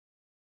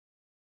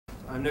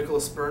I'm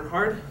Nicholas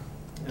Bernhard,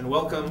 and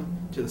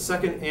welcome to the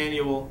second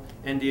annual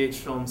NDH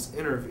Films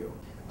interview.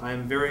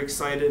 I'm very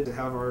excited to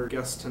have our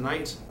guest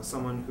tonight,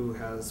 someone who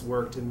has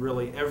worked in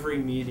really every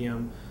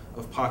medium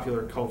of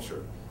popular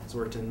culture. He's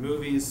worked in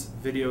movies,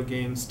 video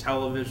games,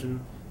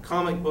 television,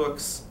 comic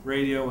books,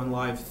 radio, and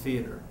live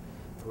theater.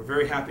 We're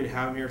very happy to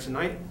have him here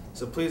tonight,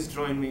 so please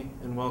join me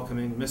in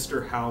welcoming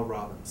Mr. Hal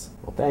Robins.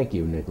 Well, thank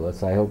you,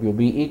 Nicholas. I hope you'll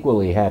be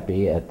equally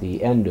happy at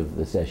the end of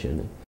the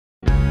session.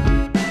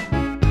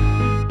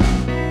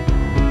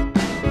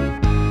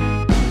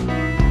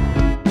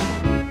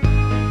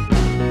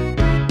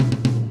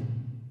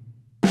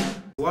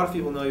 A lot of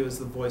people know you as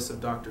the voice of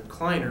Dr.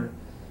 Kleiner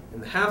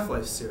in the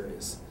Half-Life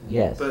series.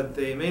 Yes. But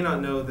they may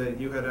not know that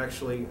you had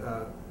actually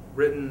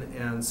written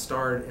and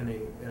starred in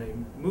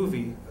a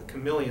movie,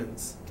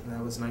 Kamillions, and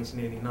that was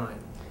 1989.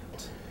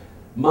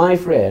 My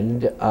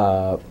friend,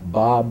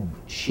 Bob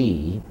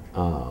Shee,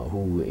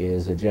 who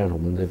is a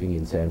gentleman living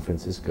in San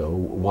Francisco,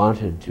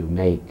 wanted to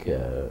make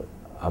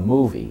a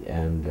movie,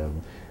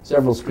 and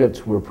several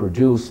scripts were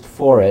produced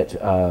for it.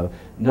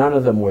 None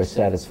of them were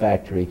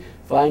satisfactory.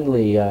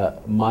 Finally,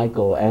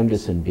 Michael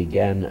Anderson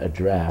began a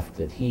draft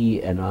that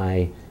he and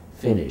I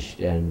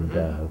finished,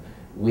 and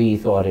we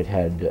thought it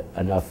had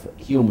enough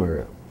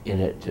humor in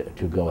it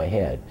to go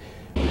ahead.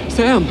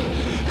 Sam,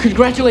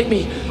 congratulate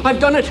me. I've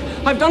done it.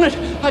 I've done it.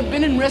 I've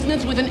been in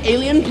resonance with an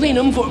alien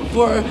plenum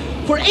for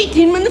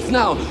 18 minutes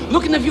now.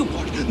 Look in the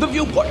viewport. The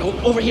viewport. Oh,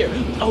 over here.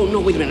 Oh, no,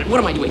 wait a minute. What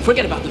am I doing?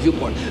 Forget about the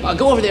viewport.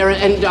 Go over there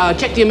and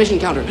check the emission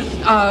counter.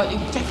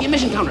 Check the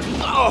emission counter.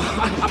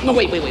 Oh, no,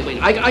 wait.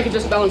 I can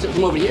just balance it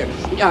from over here.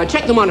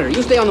 Check the monitor.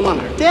 You stay on the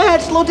monitor.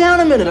 Dad, slow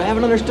down a minute. I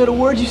haven't understood a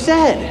word you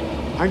said.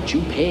 Aren't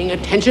you paying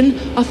attention?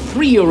 A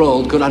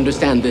 3-year-old could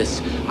understand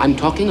this. I'm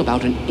talking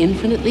about an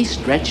infinitely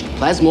stretched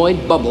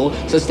plasmoid bubble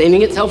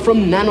sustaining itself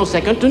from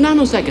nanosecond to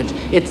nanosecond.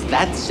 It's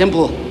that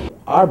simple.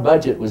 Our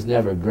budget was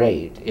never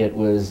great. It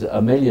was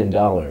 $1 million,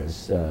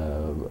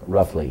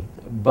 roughly.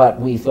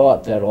 But we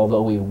thought that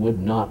although we would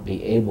not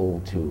be able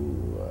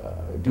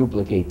to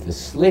duplicate the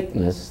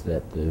slickness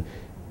that the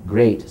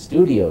great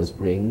studios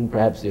bring,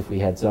 perhaps if we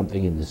had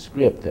something in the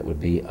script that would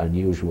be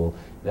unusual,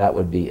 that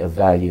would be a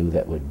value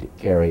that would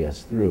carry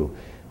us through.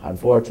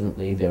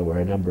 Unfortunately, there were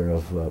a number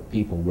of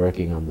people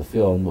working on the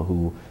film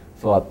who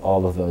thought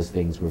all of those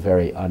things were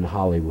very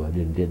un-Hollywood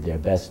and did their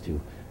best to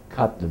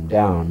cut them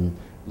down,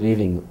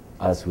 leaving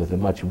us with a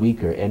much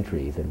weaker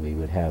entry than we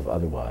would have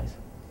otherwise.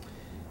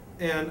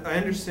 And I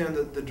understand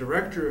that the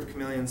director of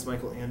Kamillions,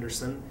 Michael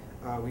Anderson,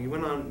 he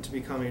went on to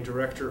become a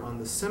director on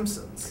The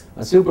Simpsons.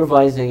 A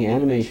supervising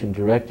animation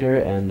director,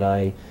 and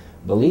I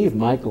believe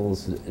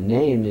Michael's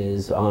name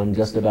is on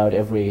just about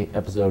every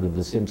episode of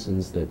The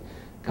Simpsons that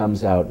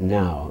comes out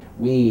now.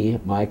 We,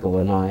 Michael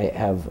and I,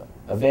 have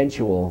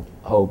eventual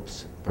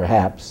hopes,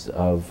 perhaps,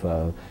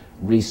 of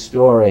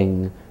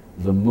restoring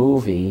the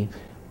movie.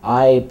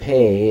 I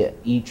pay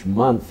each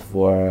month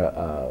for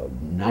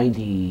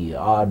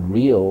 90-odd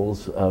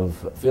reels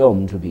of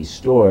film to be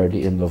stored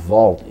in the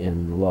vault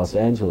in Los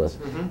Angeles.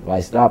 If I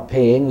stopped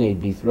paying,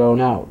 they'd be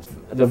thrown out.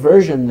 The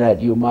version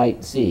that you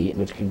might see,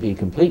 which can be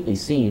completely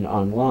seen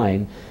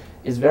online,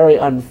 is very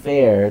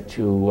unfair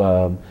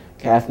to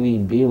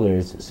Kathleen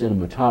Beeler's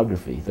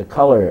cinematography. The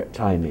color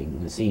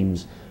timing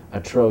seems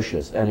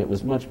atrocious, and it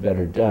was much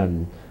better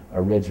done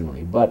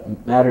originally.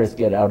 But matters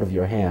get out of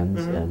your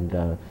hands,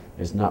 and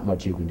there's not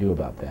much you can do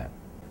about that.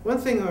 One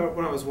thing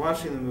when I was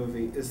watching the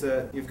movie is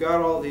that you've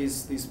got all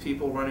these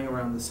people running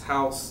around this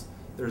house.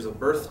 There's a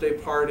birthday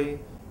party.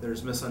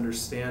 There's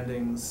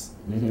misunderstandings.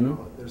 You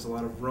know, there's a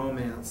lot of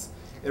romance.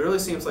 It really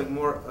seems like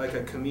more like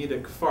a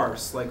comedic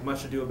farce, like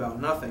Much Ado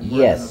About Nothing, more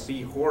than a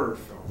B horror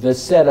film. The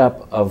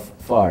setup of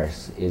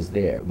farce is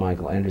there.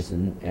 Michael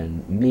Anderson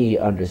and me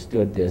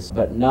understood this,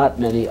 but not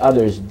many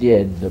others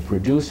did. The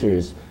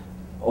producers,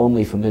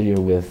 only familiar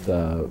with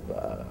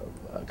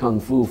Kung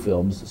Fu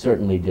films,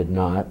 certainly did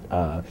not.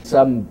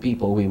 Some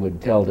people we would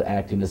tell to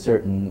act in a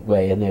certain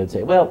way, and they would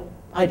say, well,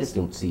 I just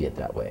don't see it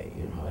that way,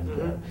 you know,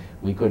 and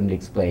we couldn't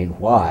explain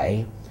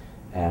why.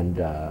 And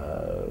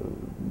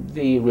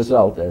the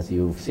result, as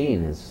you've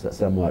seen, is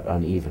somewhat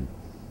uneven.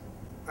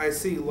 I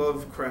see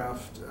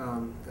Lovecraft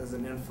as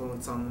an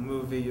influence on the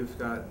movie. You've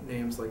got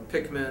names like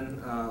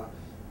Pikmin,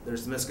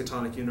 there's the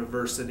Miskatonic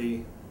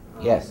University.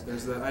 Yes.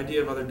 There's the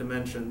idea of other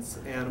dimensions.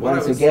 And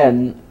once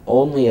again,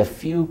 only a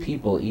few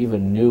people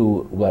even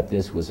knew what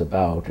this was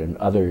about, and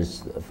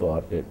others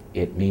thought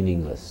it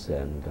meaningless,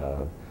 and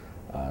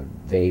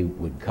they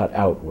would cut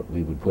out what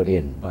we would put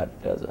in, but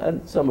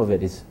and some of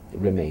it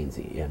remains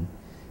in.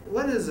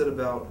 What is it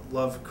about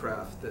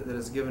Lovecraft that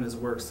has given his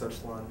work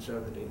such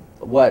longevity?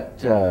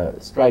 What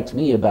strikes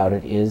me about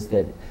it is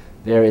that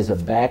there is a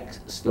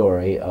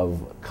backstory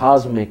of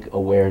cosmic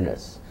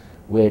awareness,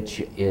 which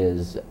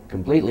is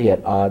completely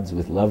at odds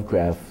with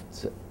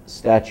Lovecraft's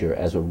stature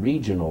as a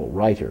regional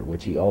writer,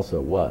 which he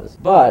also was.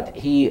 But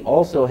he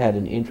also had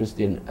an interest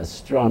in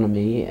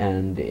astronomy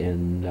and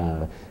in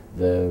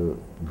the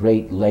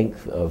great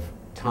length of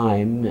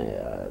time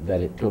that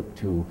it took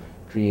to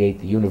create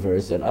the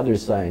universe and other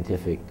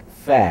scientific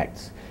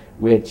facts,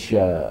 which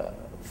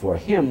for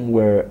him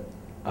were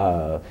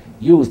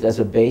used as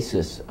a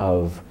basis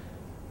of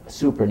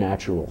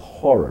supernatural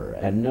horror,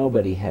 and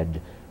nobody had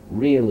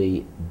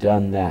really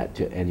done that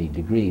to any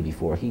degree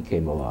before he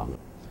came along.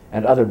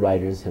 And other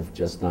writers have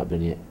just not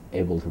been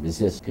able to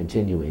resist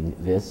continuing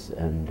this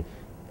and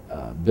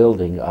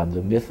building on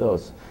the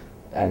mythos,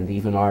 and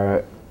even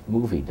our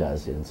movie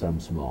does in some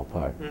small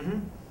part. Mm-hmm.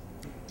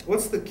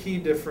 What's the key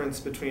difference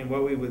between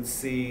what we would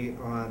see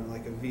on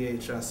like a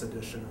VHS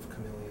edition of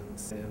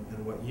Kamillions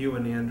and what you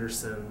and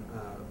Anderson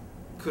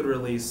could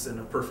release in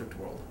a perfect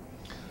world?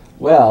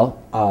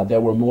 Well,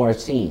 there were more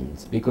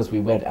scenes because we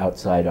went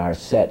outside our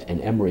set in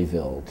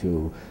Emeryville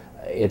to,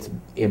 it's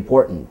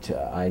important,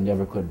 I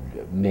never could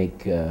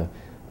make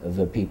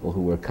the people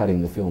who were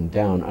cutting the film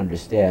down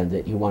understand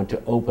that you want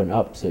to open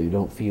up so you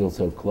don't feel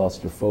so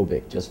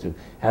claustrophobic, just to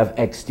have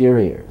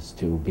exteriors,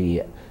 to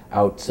be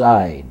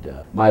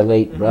outside. My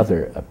late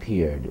brother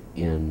appeared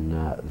in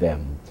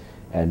them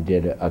and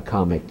did a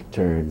comic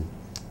turn.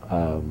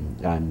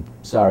 I'm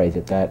sorry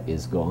that that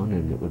is gone,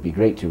 and it would be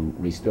great to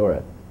restore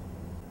it.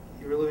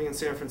 You were living in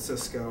San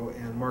Francisco,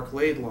 and Mark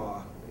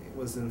Laidlaw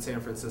was in San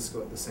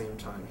Francisco at the same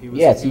time. He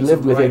He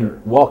lived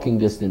within walking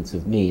distance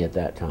of me at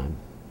that time.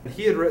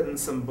 He had written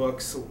some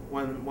books,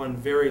 one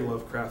very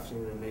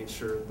Lovecraftian in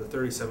nature, The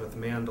 37th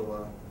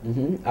Mandala.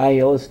 I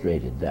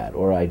illustrated that,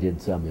 or I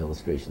did some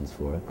illustrations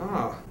for it.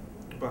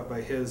 But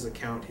by his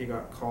account, he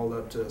got called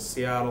up to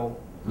Seattle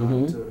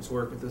to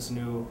work with this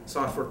new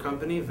software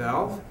company,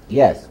 Valve.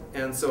 Yes.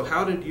 And so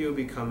how did you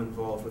become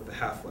involved with the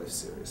Half-Life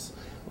series?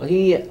 Well,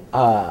 he,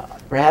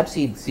 perhaps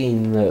he'd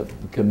seen the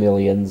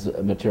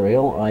Kamillions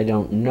material, I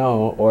don't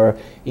know, or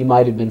he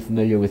might have been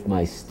familiar with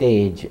my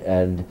stage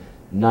and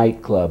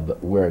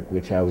nightclub work,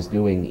 which I was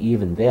doing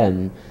even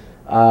then.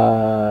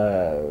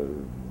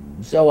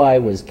 So I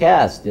was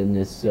cast in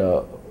this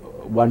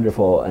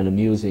wonderful and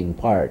amusing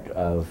part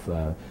of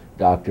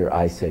Dr.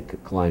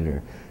 Isaac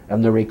Kleiner.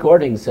 And the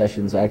recording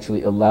sessions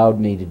actually allowed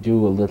me to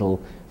do a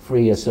little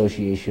free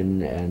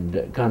association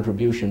and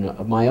contribution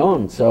of my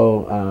own.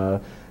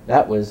 So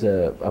that was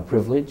a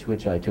privilege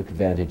which I took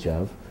advantage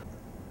of.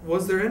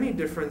 Was there any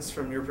difference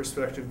from your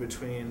perspective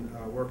between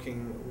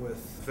working with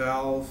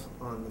Valve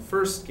on the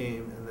first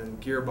game and then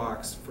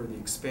Gearbox for the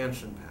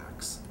expansion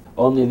packs?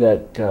 Only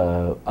that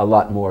a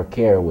lot more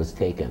care was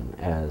taken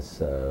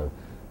as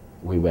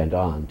we went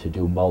on to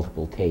do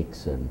multiple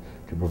takes and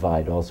to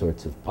provide all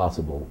sorts of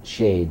possible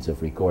shades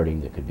of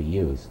recording that could be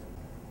used.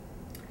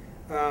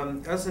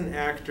 As an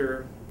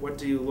actor, what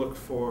do you look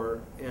for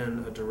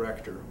in a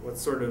director? What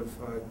sort of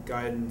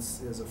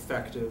guidance is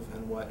effective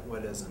and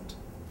what isn't?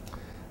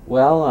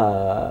 Well,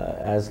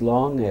 as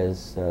long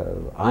as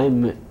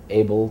I'm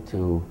able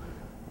to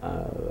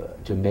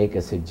make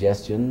a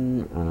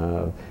suggestion,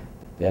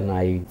 then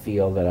I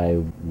feel that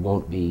I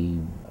won't be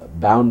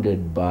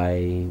bounded by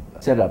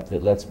a setup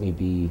that lets me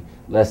be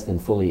less than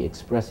fully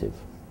expressive.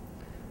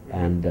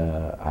 And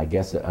I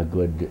guess a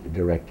good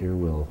director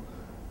will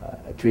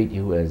treat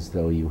you as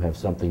though you have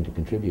something to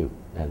contribute,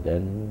 and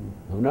then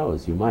who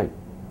knows, you might.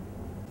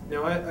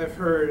 Now, I've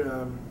heard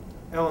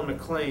Ellen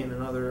McLean,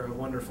 another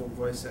wonderful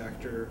voice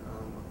actor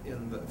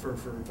for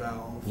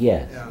Valve.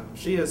 Yes.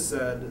 She has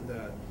said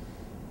that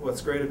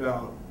what's great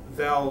about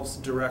Valve's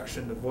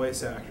direction to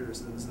voice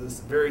actors is this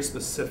very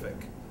specific.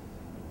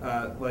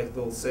 Like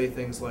they'll say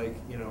things like,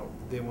 you know,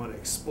 they want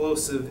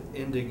explosive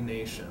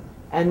indignation.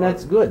 And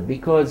that's good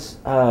because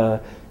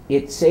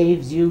it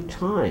saves you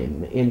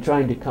time in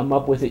trying to come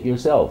up with it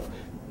yourself.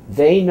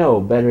 They know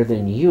better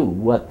than you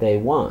what they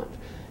want.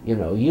 You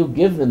know, you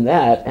give them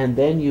that, and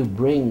then you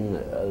bring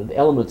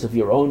elements of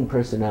your own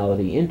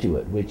personality into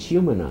it, which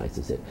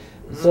humanizes it.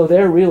 So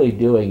they're really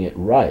doing it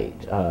right,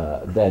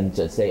 than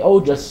to say, oh,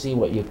 just see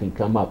what you can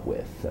come up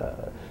with.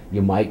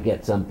 You might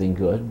get something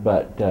good,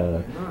 but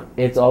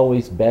it's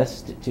always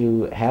best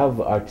to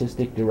have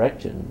artistic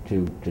direction,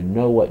 to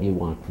know what you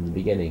want from the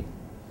beginning.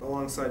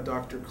 Alongside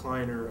Dr.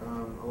 Kleiner,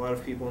 a lot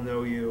of people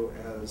know you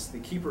as the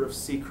Keeper of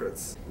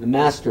Secrets. The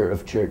Master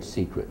of Church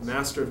Secrets.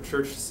 Master of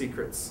Church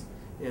Secrets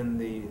in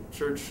the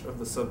Church of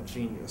the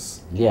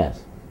SubGenius.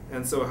 Yes.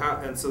 And so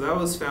that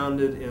was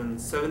founded in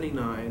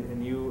 '79,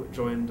 and you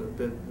joined a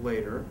bit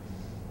later.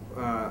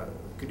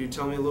 Could you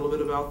tell me a little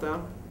bit about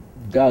that?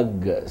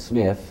 Doug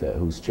Smith,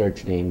 whose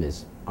church name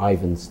is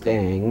Ivan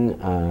Stang,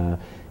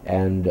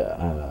 and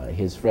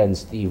his friend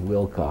Steve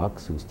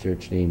Wilcox, whose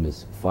church name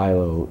is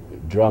Philo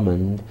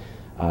Drummond,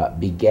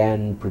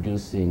 began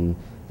producing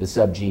the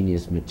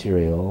SubGenius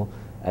material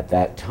at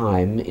that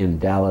time in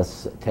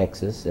Dallas,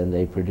 Texas, and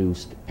they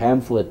produced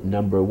pamphlet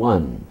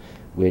 #1,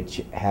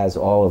 which has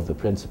all of the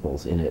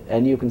principles in it,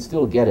 and you can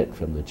still get it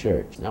from the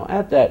church. Now,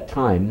 at that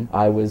time,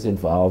 I was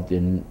involved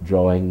in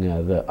drawing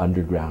the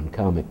underground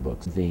comic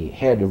books. The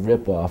head of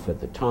Ripoff at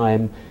the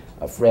time,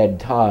 Fred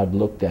Todd,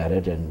 looked at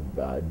it and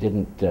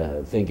didn't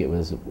think it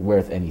was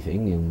worth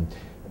anything and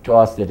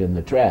tossed it in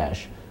the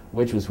trash,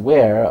 which was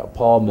where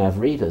Paul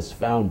Mavritas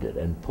found it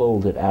and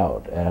pulled it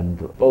out.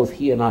 And both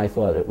he and I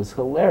thought it was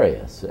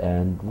hilarious.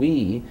 And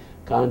we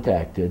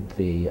contacted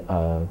the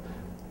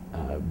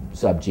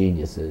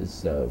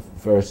SubGeniuses.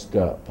 First,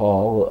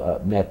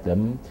 Paul met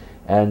them,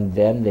 and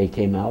then they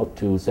came out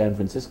to San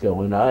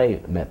Francisco, and I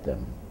met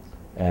them.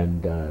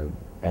 And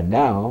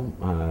now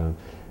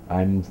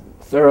I'm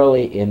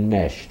thoroughly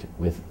enmeshed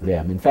with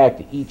them. In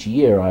fact, each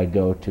year I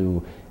go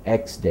to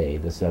X Day,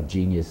 the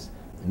SubGenius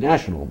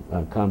National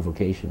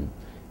Convocation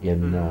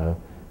in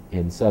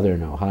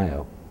southern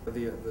Ohio.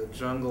 The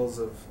jungles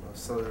of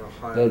southern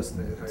Ohio.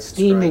 The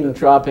steaming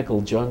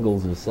tropical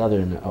jungles of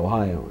southern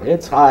Ohio.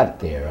 It's hot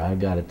there, I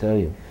gotta tell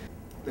you.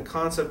 The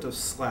concept of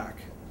slack,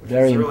 which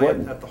Very is really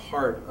important. at the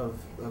heart of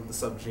the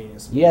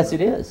SubGenius. Yes,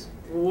 it is.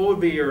 What would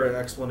be your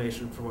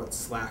explanation for what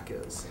slack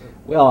is?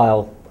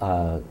 Well,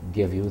 I'll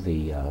give you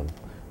the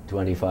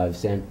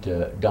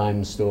 25-cent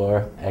dime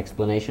store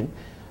explanation.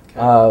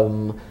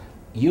 Okay.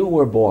 You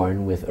were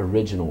born with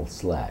original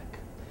slack,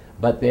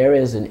 but there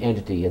is an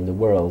entity in the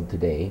world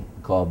today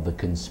called the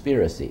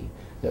conspiracy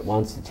that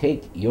wants to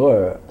take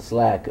your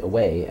slack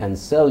away and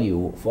sell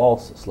you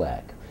false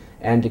slack,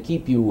 and to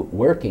keep you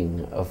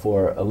working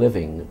for a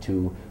living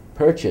to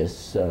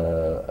purchase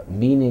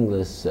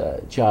meaningless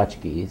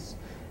tchotchkes,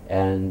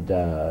 and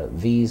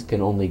these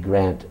can only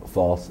grant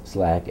false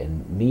slack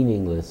and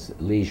meaningless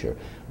leisure.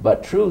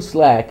 But true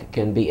slack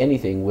can be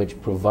anything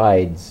which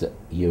provides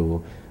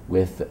you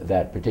with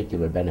that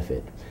particular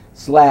benefit.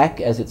 Slack,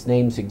 as its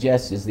name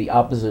suggests, is the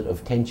opposite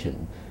of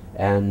tension,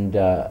 and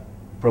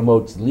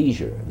promotes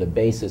leisure, the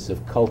basis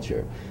of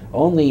culture.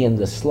 Only in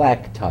the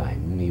slack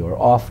time, your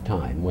off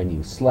time, when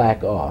you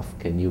slack off,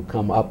 can you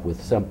come up with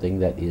something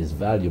that is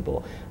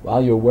valuable.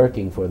 While you're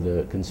working for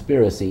the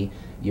conspiracy,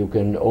 you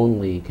can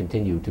only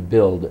continue to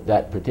build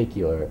that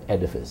particular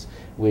edifice,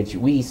 which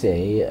we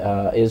say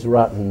is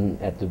rotten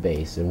at the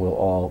base and will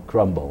all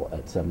crumble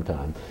at some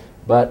time.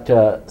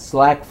 But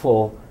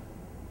slackful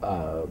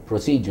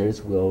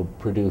procedures will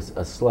produce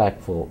a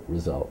slackful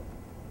result.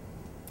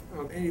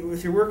 Okay.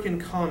 With your work in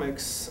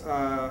comics,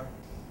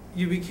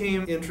 you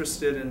became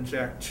interested in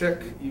Jack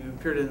Chick. You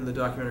appeared in the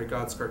documentary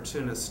God's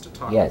Cartoonist to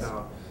talk Yes.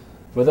 about.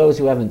 For those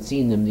who haven't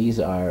seen them, these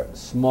are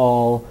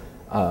small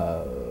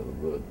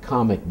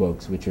comic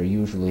books which are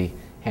usually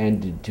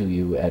handed to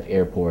you at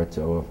airports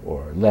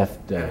or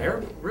left.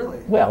 Really?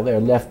 Well, they're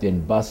left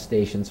in bus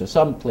stations or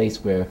some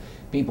place where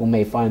people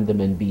may find them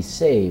and be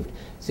saved.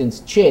 Since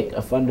Chick,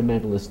 a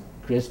fundamentalist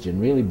Christian,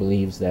 really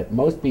believes that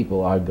most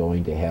people are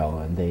going to hell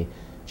and they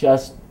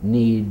just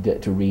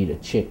need to read a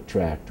Chick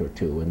tract or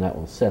two, and that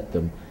will set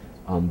them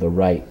on the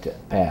right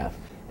path.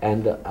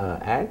 And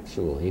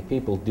actually,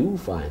 people do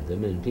find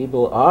them, and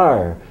people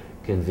are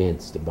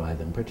convinced by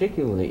them.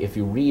 Particularly if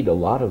you read a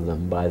lot of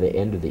them, by the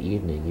end of the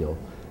evening, you'll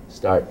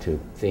start to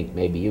think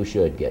maybe you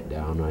should get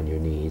down on your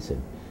knees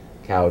and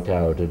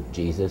kowtow to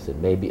Jesus and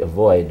maybe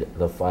avoid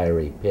the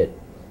fiery pit.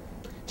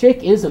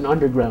 Chick is an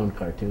underground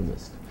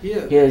cartoonist. He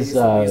is. He's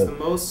the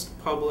most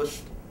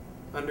published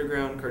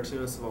underground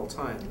cartoonist of all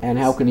time. And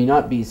how can he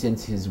not be,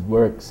 since his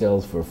work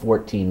sells for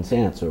 14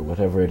 cents or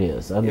whatever it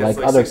is, unlike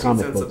like other 16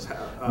 comic cents books,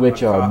 a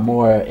which are copy.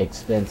 more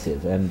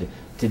expensive. And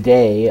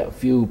today,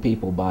 few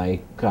people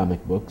buy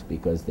comic books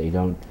because they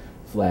don't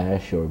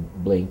flash or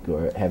blink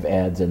or have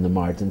ads in the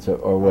margins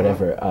or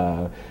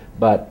whatever.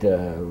 But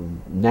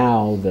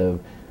now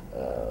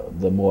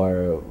the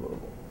more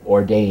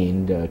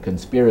ordained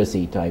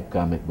conspiracy-type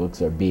comic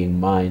books are being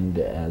mined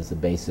as the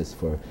basis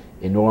for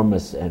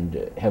enormous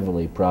and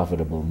heavily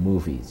profitable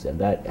movies, and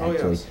that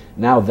actually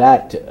now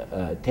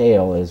that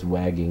tail is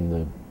wagging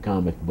the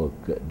comic book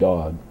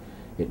dog.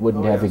 It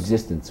wouldn't have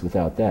existence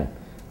without that.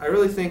 I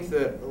really think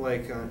that,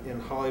 like in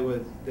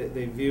Hollywood,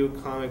 they view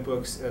comic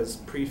books as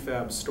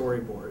prefab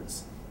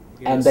storyboards.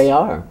 And they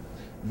are.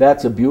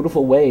 That's a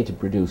beautiful way to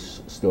produce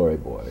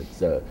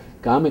storyboards.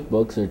 Comic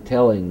books are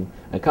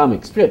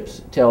comic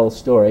strips tell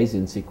stories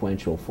in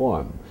sequential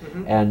form,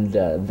 and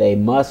they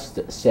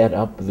must set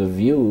up the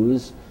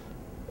views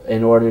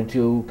in order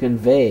to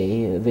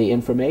convey the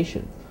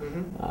information.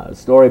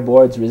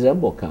 Storyboards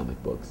resemble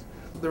comic books.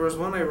 There was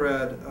one I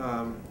read,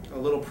 A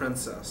Little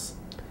Princess.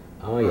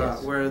 Oh,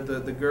 yes. Where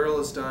the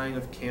girl is dying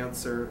of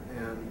cancer,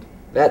 and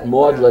that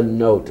maudlin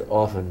note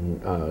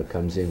often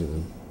comes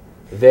in.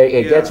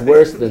 It gets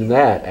worse than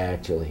that,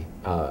 actually,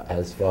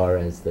 as far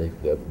as the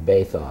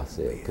bathos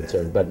is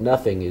concerned. But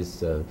nothing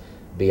is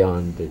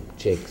beyond the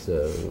Chick's.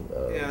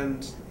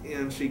 And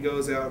she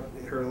goes out.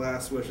 Her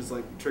last wish is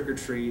like trick or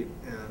treat,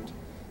 and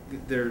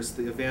there's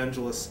the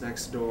evangelist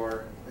next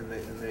door, and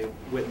they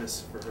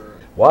witness for her.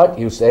 What,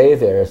 you say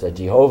there's a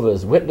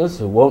Jehovah's Witness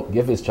who won't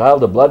give his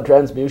child a blood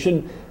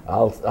transfusion?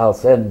 I'll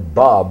send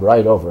Bob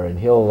right over, and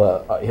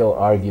he'll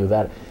argue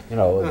that, you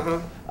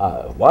know.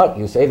 What,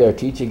 you say they're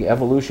teaching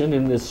evolution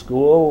in this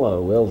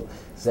school? We'll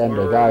send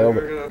a guy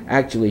over.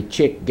 Actually,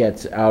 Chick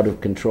gets out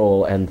of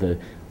control, and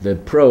the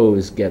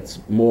prose gets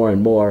more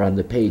and more on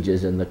the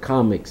pages, and the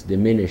comics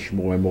diminish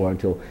more and more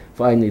until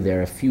finally there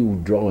are a few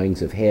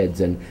drawings of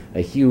heads and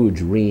a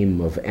huge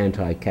ream of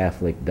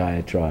anti-Catholic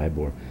diatribe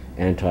or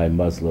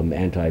anti-Muslim,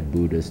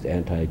 anti-Buddhist,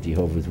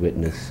 anti-Jehovah's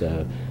Witness,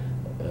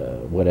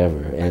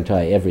 whatever,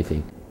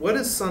 anti-everything. What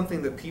is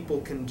something that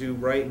people can do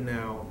right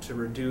now to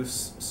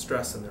reduce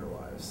stress in their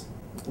lives?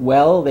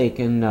 Well, they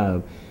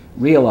can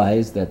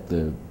realize that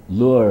the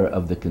lure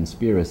of the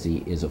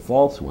conspiracy is a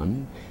false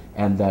one,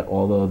 and that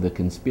although the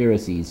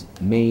conspiracy's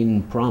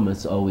main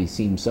promise always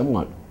seems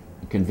somewhat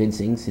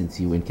convincing since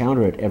you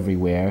encounter it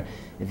everywhere,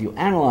 if you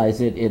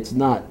analyze it, it's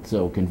not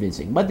so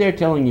convincing. What they're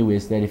telling you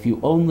is that if you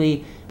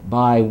only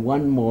buy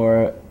one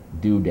more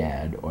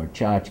doodad or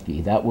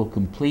tchotchke, that will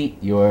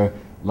complete your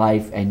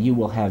life and you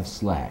will have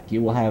slack.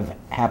 You will have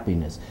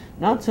happiness.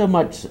 Not so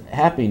much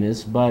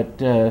happiness, but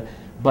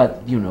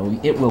you know,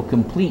 it will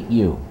complete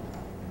you.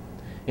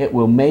 It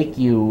will make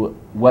you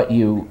what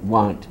you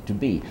want to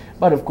be.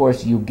 But of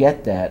course you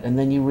get that and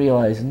then you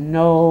realize,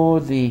 no,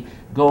 the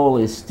goal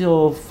is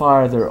still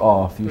farther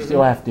off. You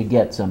still have to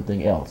get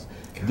something else.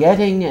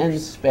 Getting and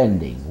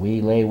spending, we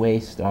lay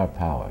waste our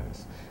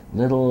powers.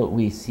 Little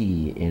we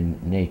see in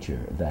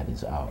nature that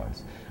is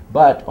ours.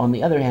 But on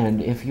the other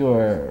hand, if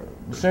you're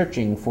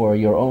searching for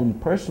your own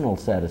personal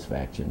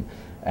satisfaction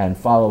and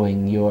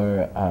following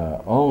your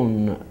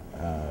own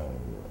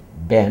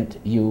bent,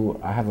 you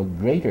have a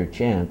greater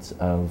chance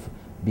of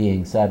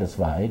being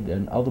satisfied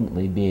and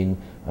ultimately being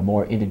a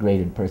more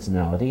integrated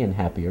personality and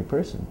happier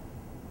person.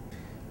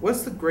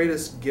 What's the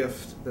greatest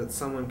gift that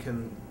someone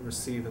can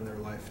receive in their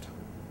lifetime?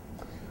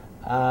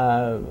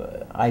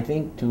 I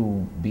think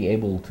to be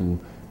able to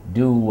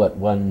do what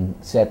one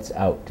sets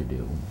out to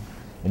do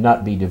and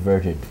not be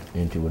diverted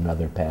into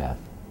another path,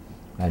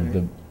 and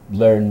to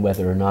learn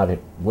whether or not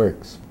it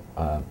works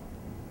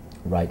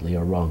rightly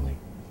or wrongly.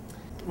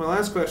 My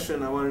last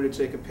question, I wanted to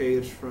take a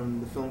page from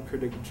the film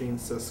critic Gene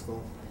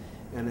Siskel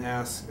and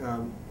ask,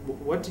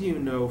 what do you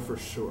know for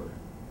sure?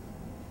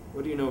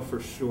 What do you know for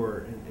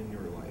sure in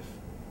your life?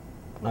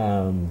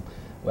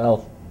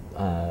 Well,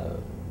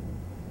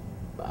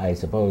 I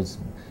suppose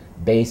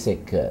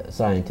basic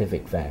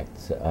scientific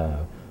facts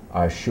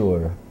are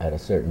sure at a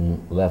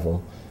certain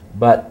level,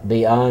 but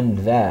beyond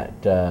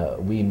that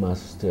we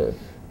must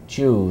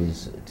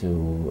choose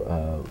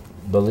to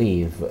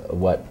believe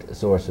what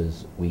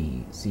sources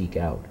we seek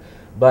out.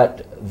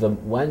 But the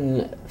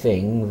one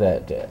thing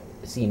that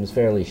seems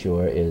fairly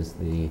sure is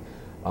the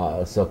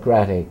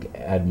Socratic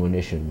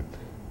admonition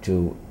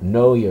to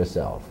know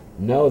yourself,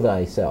 know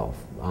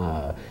thyself.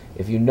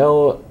 If you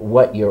know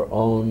what your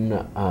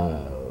own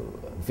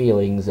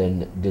feelings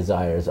and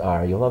desires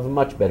are, you'll have a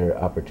much better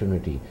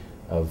opportunity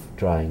of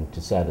trying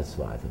to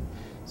satisfy them.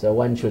 So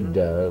one should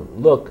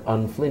look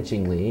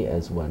unflinchingly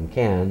as one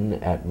can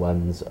at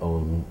one's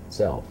own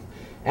self.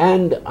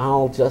 And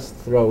I'll just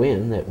throw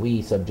in that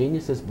we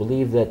subgeniuses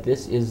believe that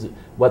this is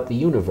what the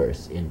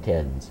universe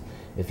intends.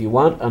 If you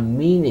want a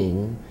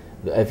meaning,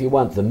 if you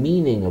want the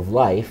meaning of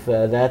life,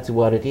 that's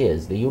what it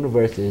is. The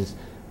universe is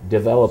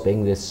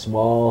developing this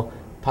small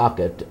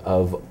pocket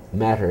of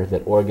matter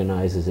that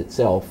organizes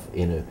itself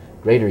in a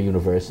greater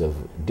universe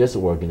of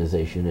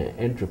disorganization and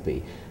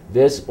entropy.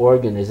 This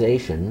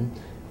organization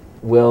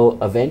will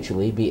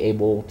eventually be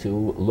able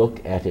to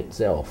look at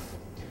itself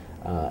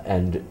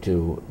and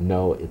to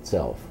know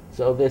itself.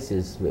 So this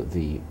is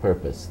the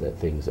purpose that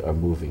things are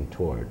moving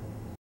toward.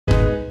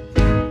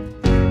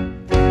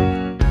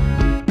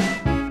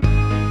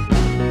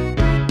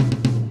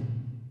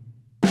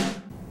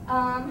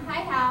 Hi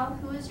Hal,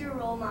 who is your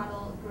role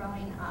model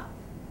growing up?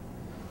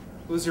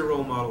 Who's your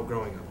role model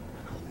growing up?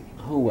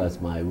 Who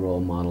was my role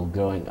model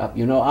growing up?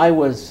 You know, I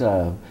was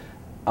a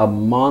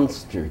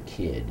monster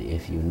kid,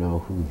 if you know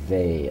who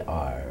they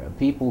are.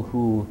 People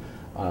who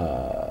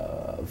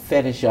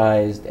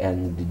fetishized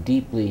and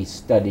deeply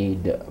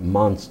studied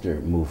monster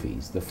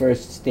movies. The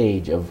first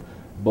stage of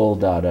Bull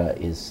Dada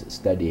is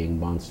studying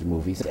monster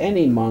movies.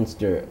 Any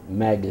monster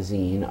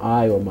magazine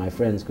I or my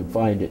friends could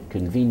find at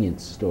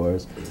convenience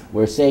stores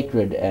were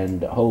sacred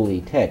and holy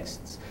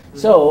texts.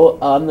 So,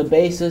 on the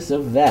basis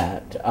of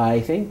that, I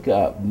think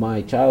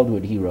my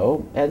childhood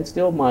hero, and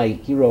still my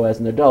hero as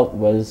an adult,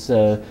 was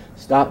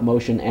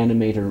stop-motion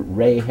animator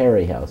Ray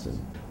Harryhausen.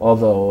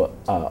 Although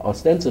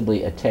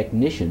ostensibly a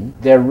technician,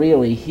 they're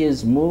really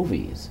his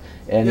movies.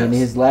 And in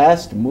his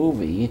last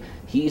movie,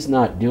 he's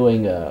not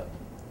doing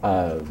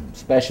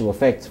special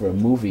effects for a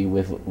movie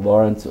with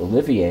Laurence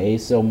Olivier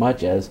so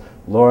much as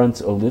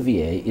Laurence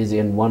Olivier is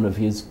in one of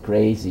his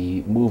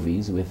crazy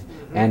movies with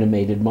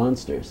animated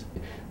monsters.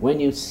 When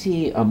you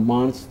see a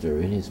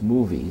monster in his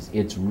movies,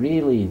 it's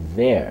really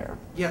there.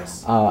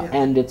 Yes.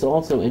 And it's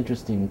also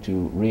interesting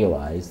to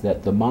realize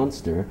that the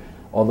monster,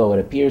 although it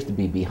appears to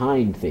be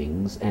behind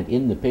things and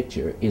in the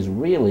picture, is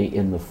really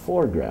in the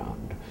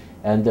foreground.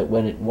 And that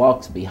when it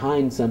walks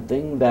behind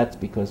something, that's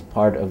because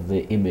part of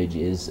the image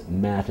is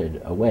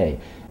matted away.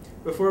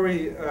 Before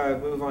we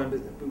move on to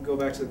go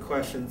back to the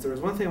questions, there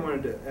was one thing I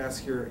wanted to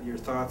ask your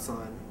thoughts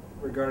on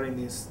regarding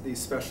these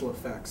special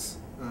effects.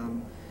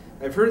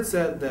 I've heard it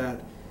said that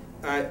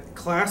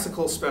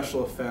classical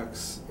special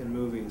effects in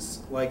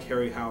movies, like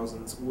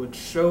Harryhausen's, would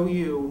show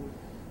you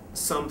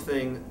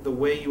something the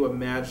way you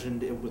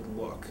imagined it would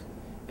look.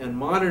 And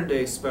modern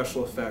day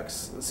special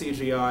effects,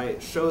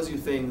 CGI, shows you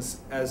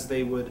things as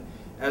they would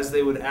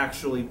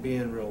actually be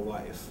in real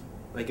life.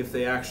 like if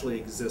they actually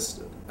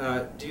existed.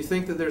 Do you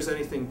think that there's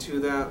anything to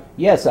that?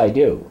 Yes, I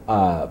do,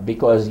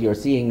 because you're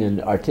seeing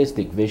an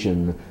artistic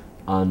vision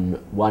on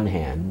one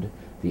hand,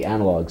 the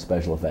analog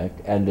special effect,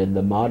 and in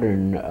the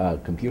modern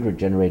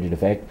computer-generated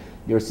effect,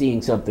 you're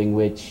seeing something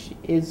which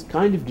is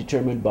kind of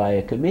determined by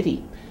a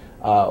committee.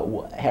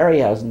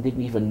 Harryhausen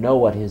didn't even know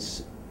what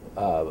his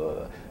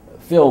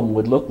film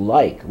would look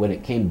like when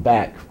it came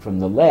back from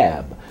the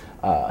lab.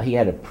 He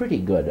had a pretty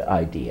good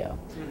idea,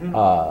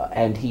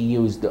 and he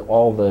used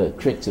all the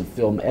tricks of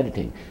film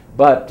editing.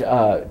 But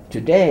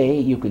today,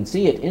 you can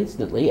see it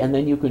instantly, and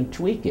then you can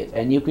tweak it,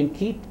 and you can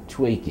keep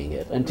tweaking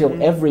it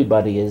until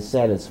everybody is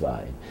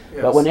satisfied.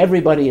 Yes. But when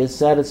everybody is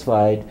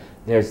satisfied,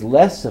 there's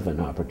less of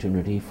an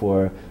opportunity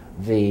for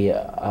the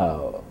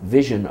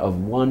vision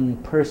of one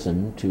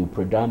person to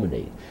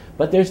predominate.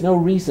 But there's no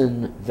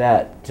reason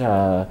that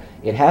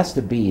it has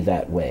to be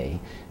that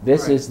way.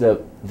 This is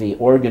the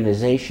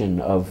organization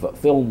of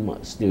film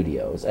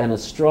studios, and a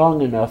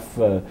strong enough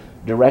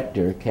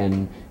director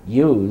can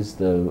use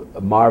the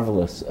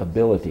marvelous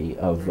ability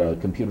of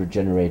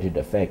computer-generated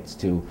effects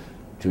to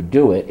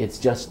do it.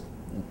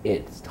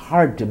 It's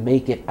hard to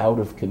make it out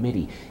of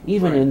committee.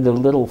 Even in the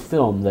little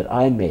film that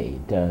I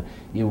made,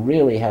 you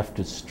really have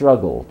to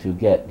struggle to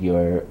get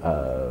your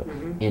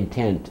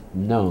intent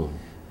known.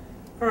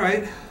 All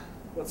right,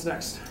 what's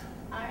next?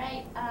 All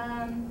right.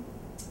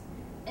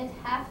 If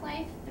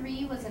Half-Life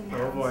 3 was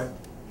announced,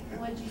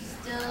 would you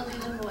still do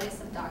the voice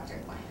of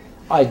Dr. Kleiner?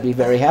 I'd be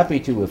very happy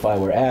to if I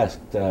were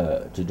asked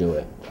to do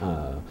it.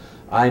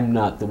 I'm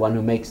not the one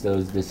who makes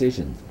those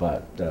decisions,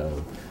 but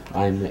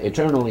I'm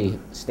eternally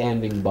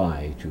standing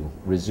by to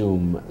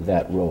resume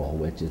that role,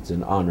 which it's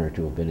an honor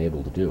to have been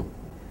able to do.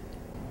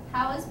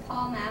 How is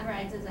Paul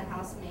Mavrides as a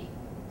housemate?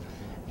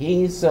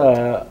 He's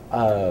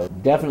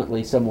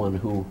definitely someone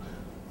who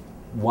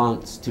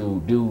wants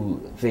to do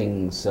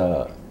things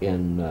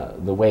in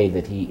the way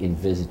that he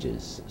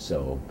envisages.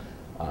 So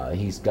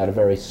he's got a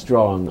very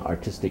strong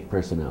artistic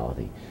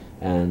personality,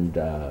 and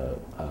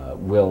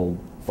will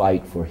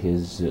fight for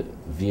his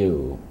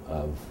view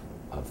of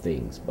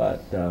things.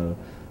 But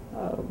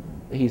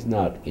he's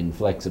not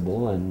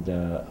inflexible, and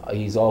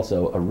he's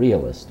also a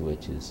realist,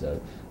 which is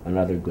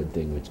another good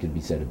thing which can be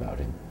said about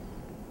him.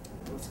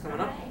 What's coming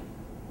up?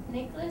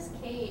 Nicolas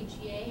Cage,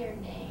 yay or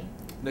nay?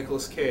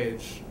 Nicolas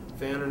Cage,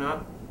 fan or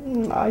not?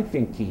 I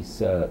think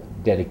he's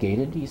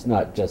dedicated. He's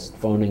not just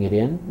phoning it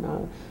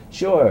in.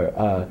 Sure.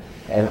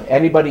 If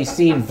anybody's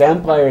seen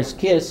Vampire's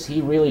Kiss,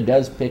 he really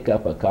does pick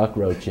up a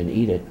cockroach and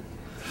eat it.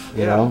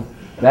 You know?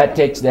 That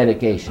takes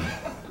dedication.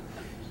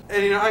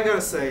 And, I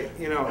gotta say,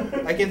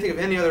 I can't think of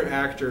any other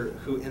actor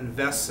who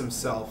invests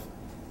himself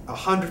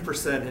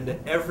 100% into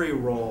every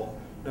role,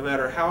 no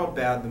matter how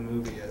bad the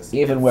movie is.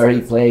 Even where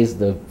he plays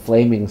the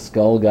flaming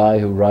skull guy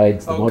who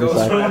rides the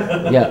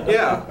motorcycle.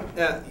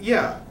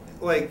 Yeah.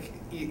 Like,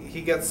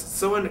 he gets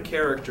so into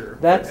character.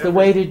 That's the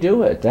way to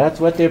do it. That's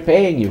what they're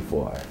paying you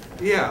for.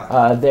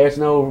 Yeah. There's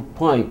no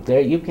point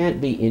there. You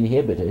can't be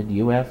inhibited.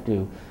 You have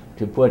to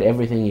put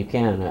everything you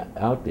can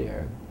out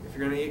there. If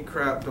you're gonna eat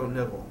crap, don't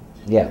nibble.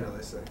 Yeah.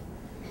 They say.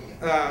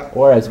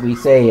 Or as we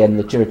say in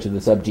the Church of the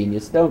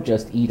SubGenius, don't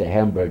just eat a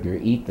hamburger,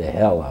 eat the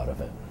hell out of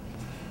it.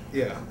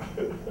 Yeah.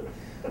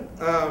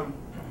 All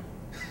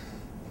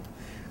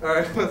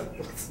right,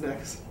 what's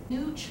next?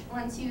 Nooch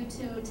wants you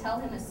to tell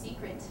him a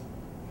secret.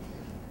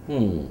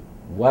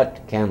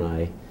 What can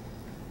I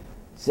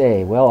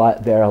say? Well,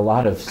 there are a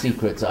lot of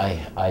secrets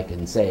I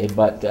can say,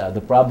 but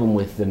the problem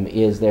with them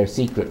is they're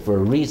secret for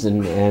a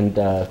reason, and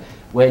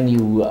when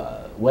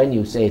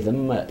you say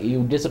them,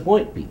 you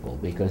disappoint people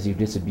because you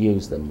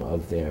disabuse them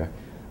of their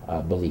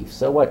beliefs.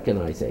 So what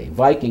can I say?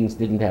 Vikings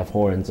didn't have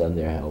horns on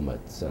their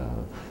helmets.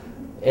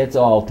 It's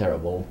all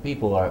terrible.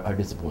 People are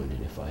disappointed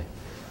if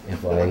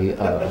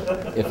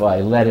I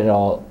let it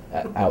all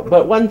out.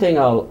 But one thing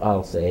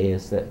I'll say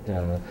is that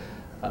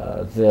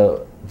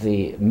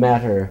the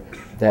matter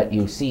that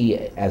you see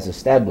as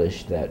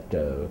established, that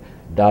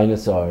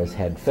dinosaurs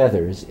had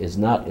feathers, is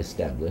not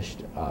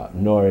established,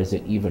 nor is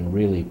it even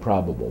really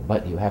probable.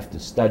 But you have to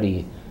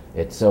study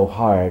it so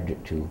hard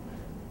to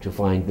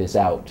find this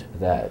out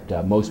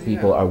that most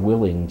people are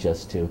willing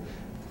just to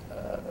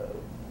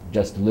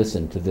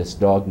listen to this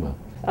dogma.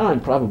 And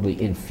I'm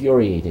probably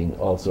infuriating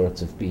all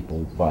sorts of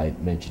people by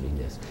mentioning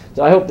this.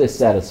 So I hope this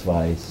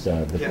satisfies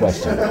the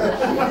question.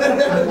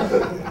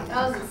 That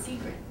was a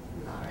secret.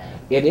 All right.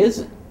 It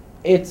is.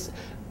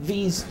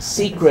 These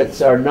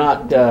secrets are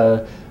not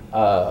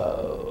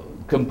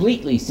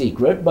completely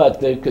secret, but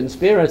the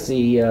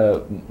conspiracy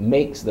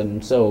makes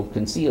them so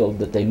concealed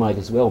that they might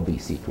as well be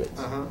secrets.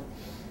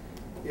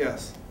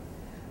 Yes.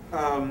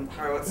 All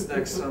right, what's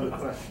next on the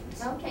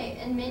questions? Okay,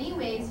 in many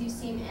ways you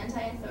seem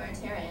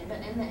anti-authoritarian,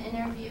 but in the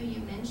interview you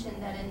mentioned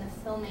that in the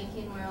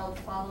filmmaking world,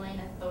 following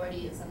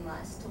authority is a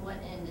must. To what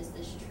end is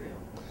this true?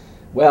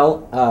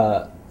 Well,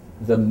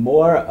 the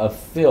more a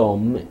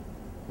film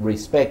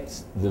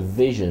respects the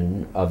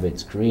vision of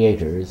its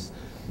creators,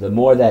 the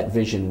more that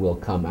vision will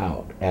come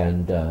out.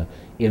 And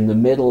in the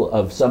middle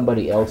of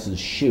somebody else's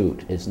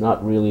shoot, it's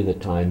not really the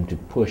time to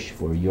push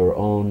for your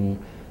own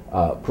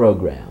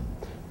program.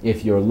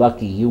 If you're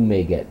lucky, you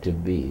may get to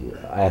be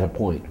at a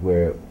point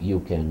where you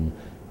can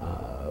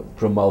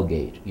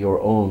promulgate your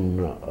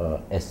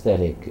own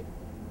aesthetic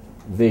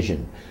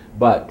vision.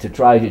 But to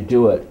try to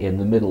do it in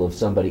the middle of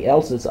somebody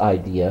else's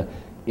idea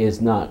is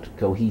not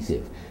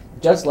cohesive.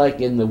 Just like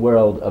in the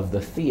world of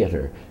the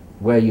theater,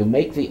 where you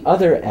make the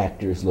other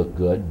actors look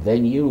good,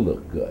 then you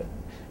look good.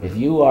 If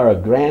you are a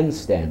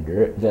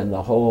grandstander, then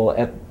the whole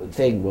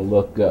thing will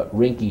look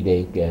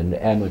rinky-dink and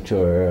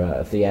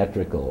amateur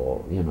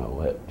theatrical, you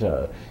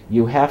know.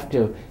 You have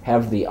to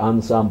have the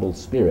ensemble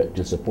spirit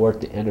to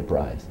support the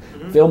enterprise.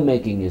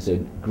 Filmmaking is a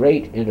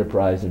great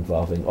enterprise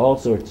involving all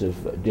sorts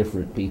of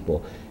different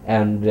people,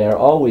 and they're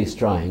always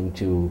trying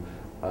to,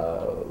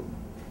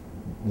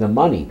 the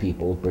money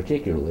people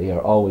particularly,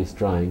 are always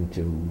trying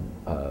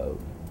to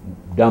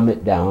dumb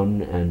it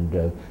down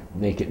and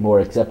make it more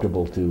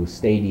acceptable to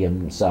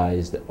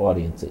stadium-sized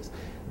audiences.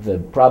 The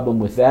problem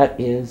with that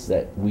is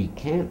that we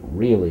can't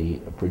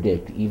really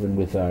predict, even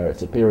with our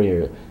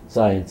superior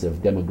science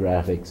of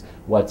demographics,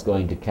 what's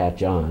going to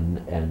catch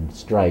on and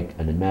strike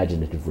an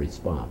imaginative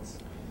response.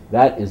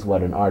 That is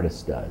what an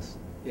artist does.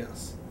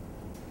 Yes.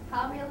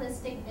 How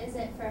realistic is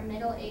it for a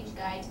middle-aged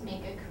guy to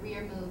make a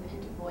career move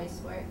into voice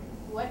work?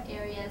 What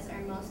areas are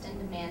most in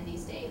demand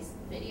these days?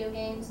 Video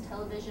games,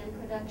 television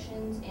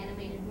productions,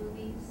 animated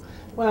movies?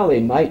 Well, they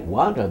might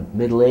want a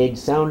middle-aged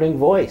sounding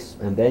voice,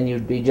 and then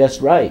you'd be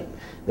just right.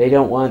 They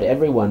don't want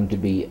everyone to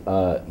be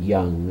a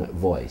young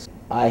voice.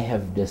 I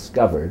have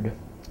discovered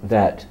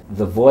that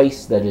the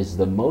voice that is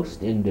the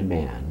most in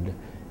demand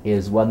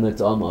is one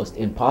that's almost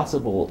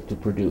impossible to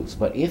produce.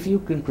 But if you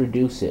can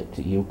produce it,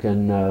 you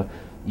can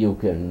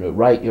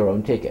write your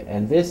own ticket.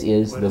 And this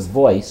is the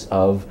voice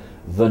of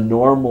the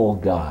normal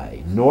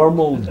guy,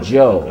 normal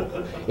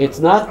Joe. It's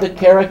not the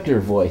character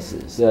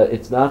voices.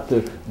 It's not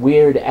the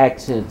weird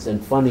accents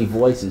and funny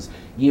voices.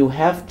 You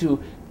have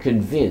to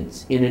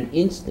convince in an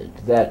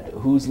instant that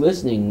who's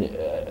listening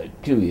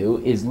to you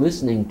is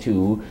listening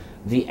to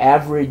the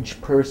average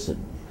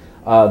person,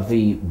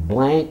 the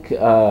blank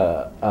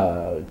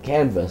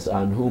canvas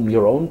on whom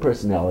your own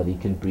personality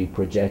can be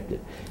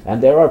projected.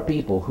 And there are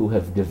people who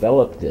have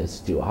developed this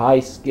to high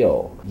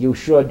skill. You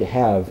should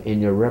have in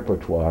your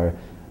repertoire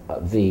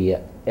the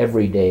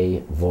everyday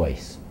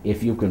voice,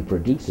 if you can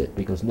produce it,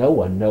 because no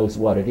one knows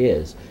what it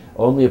is.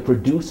 Only a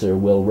producer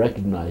will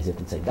recognize it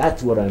and say,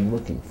 that's what I'm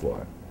looking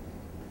for.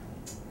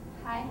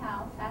 Hi,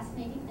 Hal.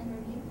 Fascinating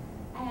interview.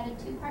 I had a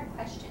two-part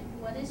question.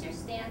 What is your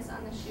stance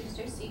on the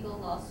Schuster-Siegel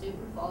lawsuit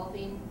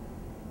revolving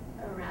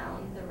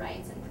around the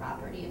rights and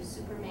property of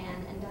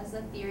Superman, and does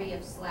the theory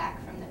of slack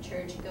from the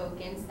church go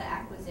against the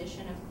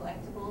acquisition of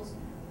collectibles,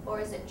 or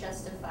is it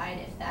justified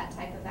if that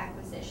type of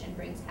acquisition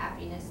brings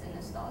happiness and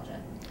nostalgia?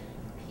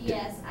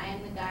 P.S. I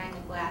am the guy in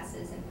the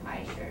glasses and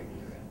pie shirt.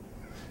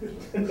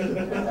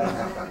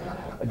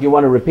 Do you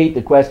want to repeat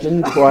the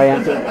question before I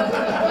answer?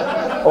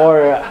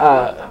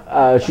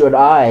 Or should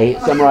I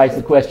summarize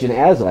the question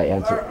as I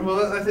answer?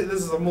 Well, I think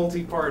this is a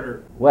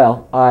multi-parter.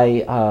 Well,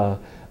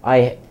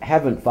 I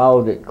haven't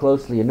followed it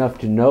closely enough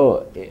to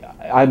know.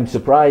 I'm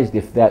surprised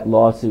if that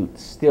lawsuit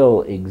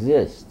still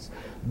exists.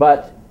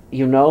 But,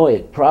 you know,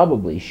 it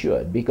probably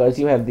should, because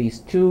you have these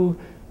two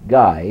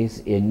guys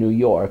in New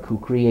York who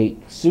create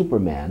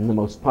Superman, the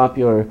most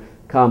popular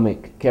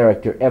comic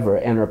character ever,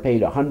 and are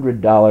paid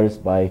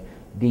 $100 by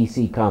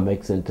DC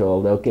Comics and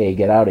told, okay,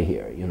 get out of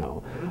here, you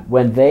know.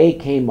 When they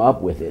came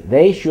up with it,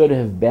 they should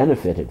have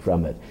benefited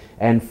from it.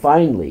 And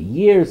finally,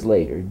 years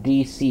later,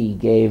 DC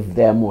gave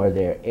them or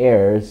their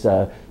heirs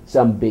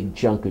some big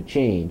chunk of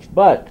change.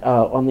 But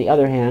on the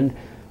other hand,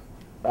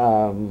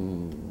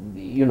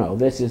 you know,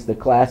 this is the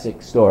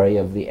classic story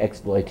of the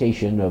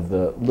exploitation of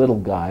the little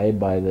guy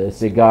by the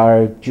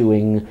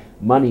cigar-chewing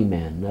money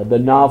men. The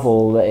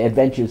novel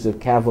Adventures of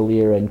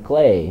Cavalier and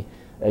Clay,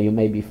 you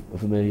may be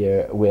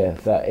familiar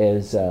with,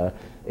 is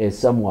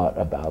somewhat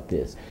about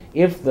this.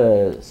 If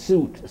the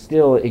suit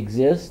still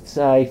exists,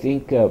 I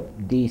think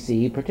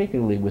DC,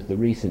 particularly with the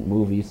recent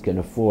movies, can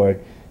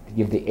afford to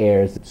give the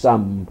heirs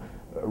some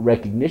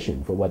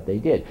recognition for what they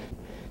did.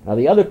 Now,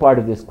 the other part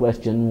of this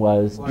question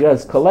was,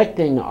 does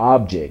collecting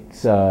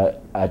objects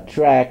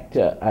attract,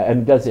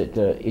 and does it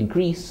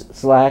increase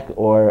slack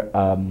or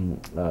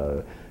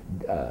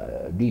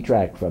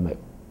detract from it?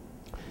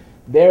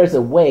 There's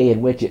a way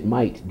in which it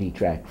might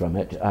detract from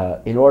it.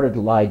 In order to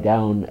lie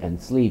down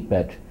and sleep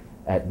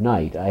at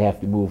night, I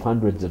have to move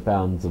hundreds of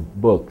pounds of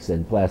books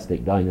and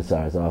plastic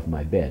dinosaurs off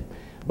my bed.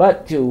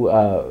 But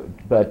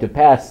to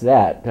pass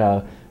that,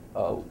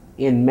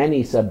 in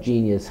many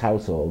SubGenius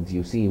households,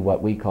 you see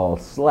what we call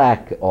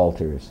slack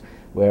altars,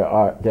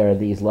 where there are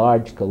these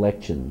large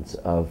collections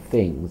of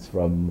things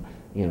from,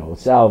 you know,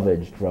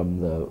 salvaged from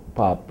the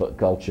pop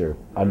culture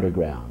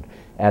underground.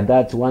 And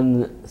that's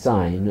one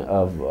sign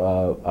of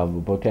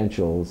a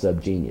potential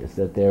SubGenius,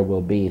 that there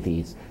will be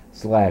these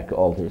slack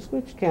altars,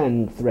 which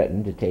can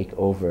threaten to take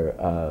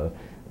over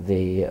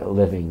the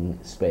living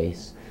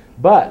space.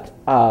 But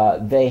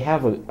they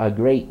have a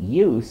great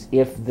use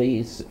if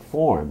these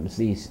forms,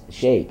 these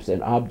shapes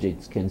and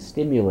objects can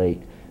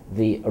stimulate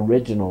the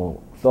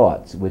original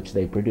thoughts which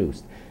they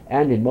produced.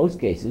 And in most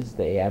cases,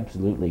 they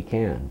absolutely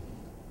can.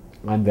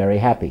 I'm very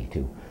happy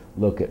to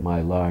look at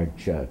my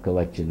large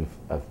collection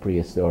of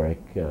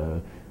prehistoric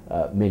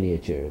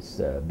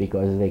miniatures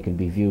because they can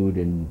be viewed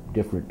in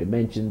different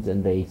dimensions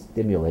and they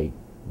stimulate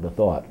the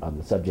thought on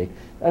the subject.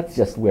 That's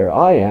just where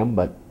I am,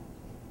 but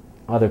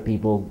other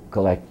people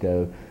collect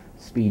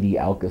Speedy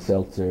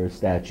Alka-Seltzer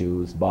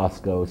statues,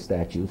 Bosco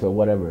statues, or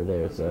whatever.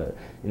 There's a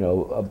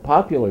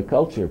popular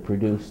culture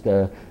produced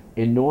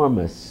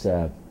enormous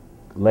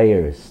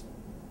layers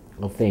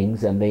of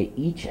things, and they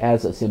each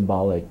has a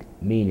symbolic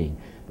meaning,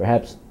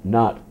 perhaps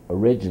not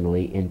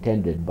originally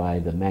intended by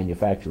the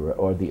manufacturer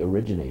or the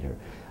originator.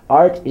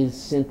 Art is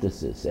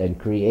synthesis and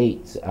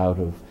creates out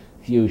of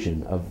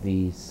fusion of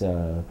these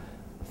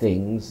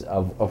things,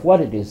 of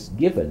what it is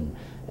given.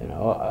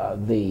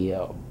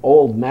 The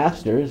old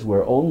masters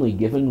were only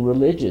given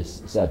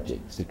religious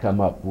subjects to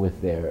come up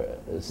with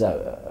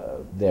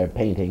their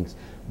paintings,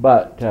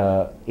 but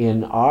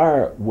in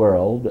our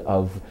world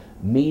of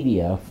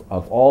media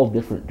of all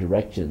different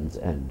directions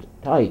and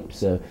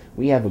types,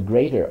 we have a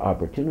greater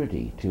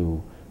opportunity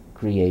to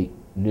create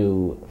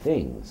new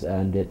things,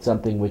 and it's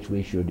something which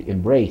we should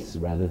embrace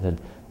rather than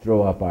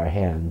throw up our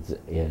hands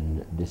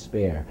in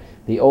despair.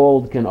 The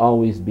old can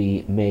always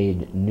be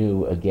made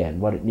new again.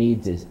 What it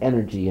needs is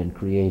energy and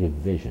creative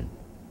vision.